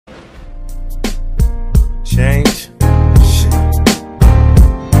Change? Shit.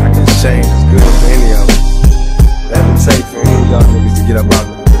 I guess change is good for any of them. Let them take for any of y'all niggas to get up out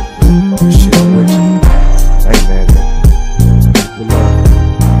of the oh shit, I'm with you. I ain't mad at you.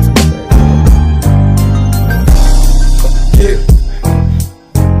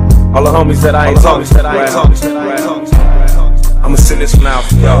 Yeah. All the homies that I ain't talking to, I'ma send this one out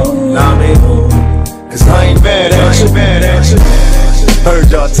for y'all. Nah, I mean? Cause I ain't bad at you.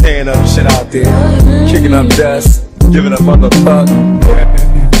 Heard y'all tearing up shit out there, kicking up dust, giving up on the fuck.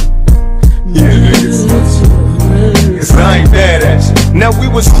 Yeah, niggas. Cause I ain't bad at you. Now we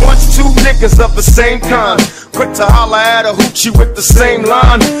was once two niggas of the same kind, quick to holler at a hoochie with the same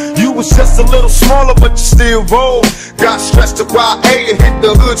line. You was just a little smaller but you still roll. Got stressed to YA and hit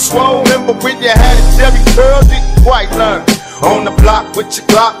the hood swole. Remember when you had it, every girl didn't quite learn. On the block with your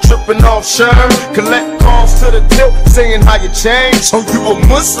Glock, tripping off Sherm. Collect calls to the tilt, saying how you changed. Oh, you a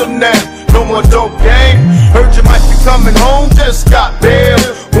Muslim now, no more dope game. Heard you might be coming home, just got bail.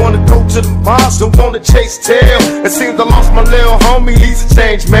 Wanna go to the mosque, don't wanna chase tail. It seems I lost my little homie, he's a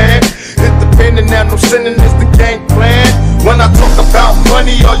changed man. Independent now, no sinning is the game plan. When I talk about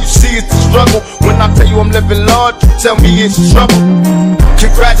money, all you see is the struggle. When I tell you I'm living large, you tell me it's trouble.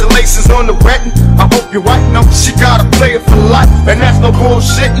 Congratulations on the wedding, I hope your wife knows she gotta play it for life, and that's no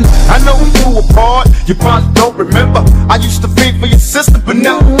bullshitting. I know we grew apart, you probably don't remember. I used to feed for your sister, but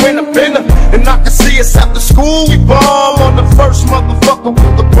now we're in her. And I can see us after school, we ball on the first motherfucker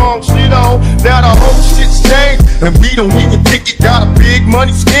with the wrong shit on. Now the whole shit's changed, and we don't even think it. Got a big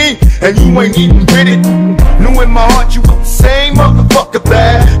money scheme, and you ain't even with it. Knew in my heart you were the same motherfucker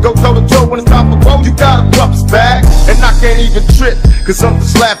bad. Go toe to toe when it's time for roll, you gotta rub his back. And I can't even trip, cause I'm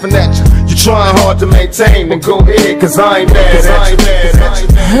just laughing at you. You trying hard to maintain, then go ahead, cause I ain't mad at you. I ain't mad at you.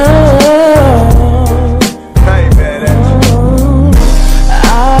 I ain't mad at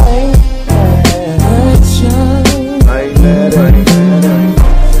you. I ain't mad at you.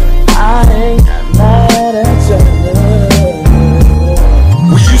 I ain't mad at you.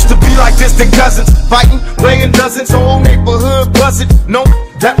 We used to be like distant cousins, fighting, playing dozens, whole neighborhood buzzing. No,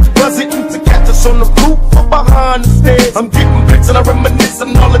 that wasn't to catch us on the roof or behind the stairs. I'm getting pics and I reminisce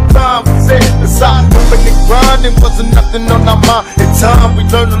on all the time we said. Aside from the grinding, wasn't nothing on our mind. In time, we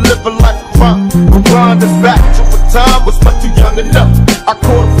learned to live a life of crime. Rewind us back to a time was much too young enough. I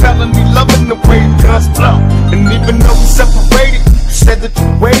caught a felony loving the way guns flow. And even though we separated, you said that you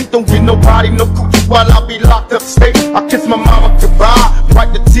wait, don't get nobody no coochie while I be locked up state. I kiss my mama goodbye,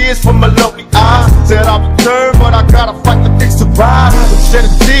 wipe the tears from my lovely eyes. Said I'll return, but I gotta fight the things to rise. Don't shed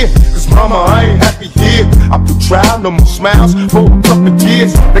a tear, cause mama, I ain't happy here. I put trial, no more smiles for a couple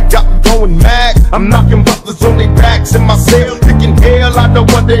years. They got me going mad. I'm knocking butlers on their backs in my cell, thinking hell, I know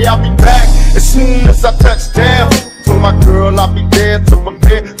one day I'll be back. As soon as I touch down, told my girl I'll be there to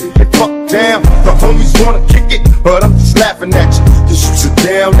prepare. They fuck down. The homies wanna kick it, but I'm just laughing at you. Cause you's a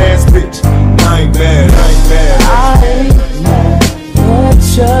down ass bitch. I ain't mad, I ain't mad. I ain't mad at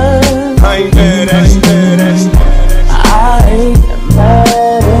you. I ain't mad at you, mad at you. I ain't mad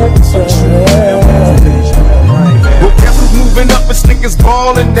at you. Well, guess who's moving up and niggas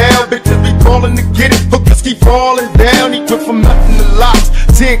ballin' down. Bitches be callin' to get it, hookers keep falling down. He went from nothing to lots,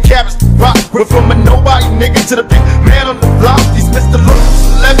 10 carats to rock. Went from a nobody nigga to the big man on the block. He's Mr. Local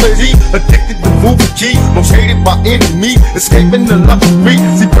Celebrity, addicted to movie keys, most hated by enemy, escaping the luxury.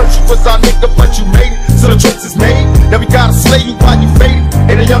 See, first you was our nigga, but you made it, so the choice is made. Now we gotta slay you while you faded.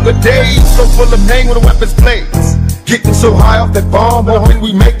 In the younger days, so full of pain with the weapons blades. Getting so high off that bomb, but when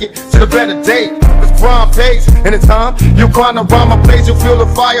we make it to the better day, it's prime pays. And in time, you'll find around my place, you'll feel the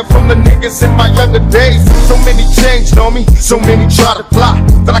fire from the niggas in my younger days. So many changed on me, so many try to plot,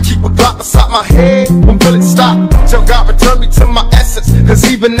 that I keep a Glock beside my head until it stop. Till God return me to my essence, cause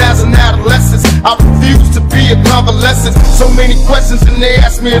even as an adolescent, I refuse to be a convalescent. So many questions and they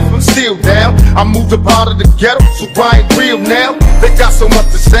ask me if I'm still down. I moved up out of the ghetto, so I ain't real now. They got so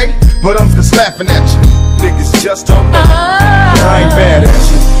much to say, but I'm just laughing at you. Niggas just don't know. I ain't mad at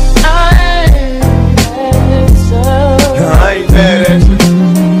you. I ain't mad at you.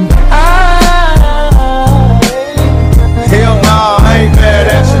 Hell no, I ain't mad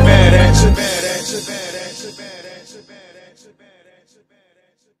at you, mad at you, mad at you, mad at you, mad at you, mad at you, mad at you.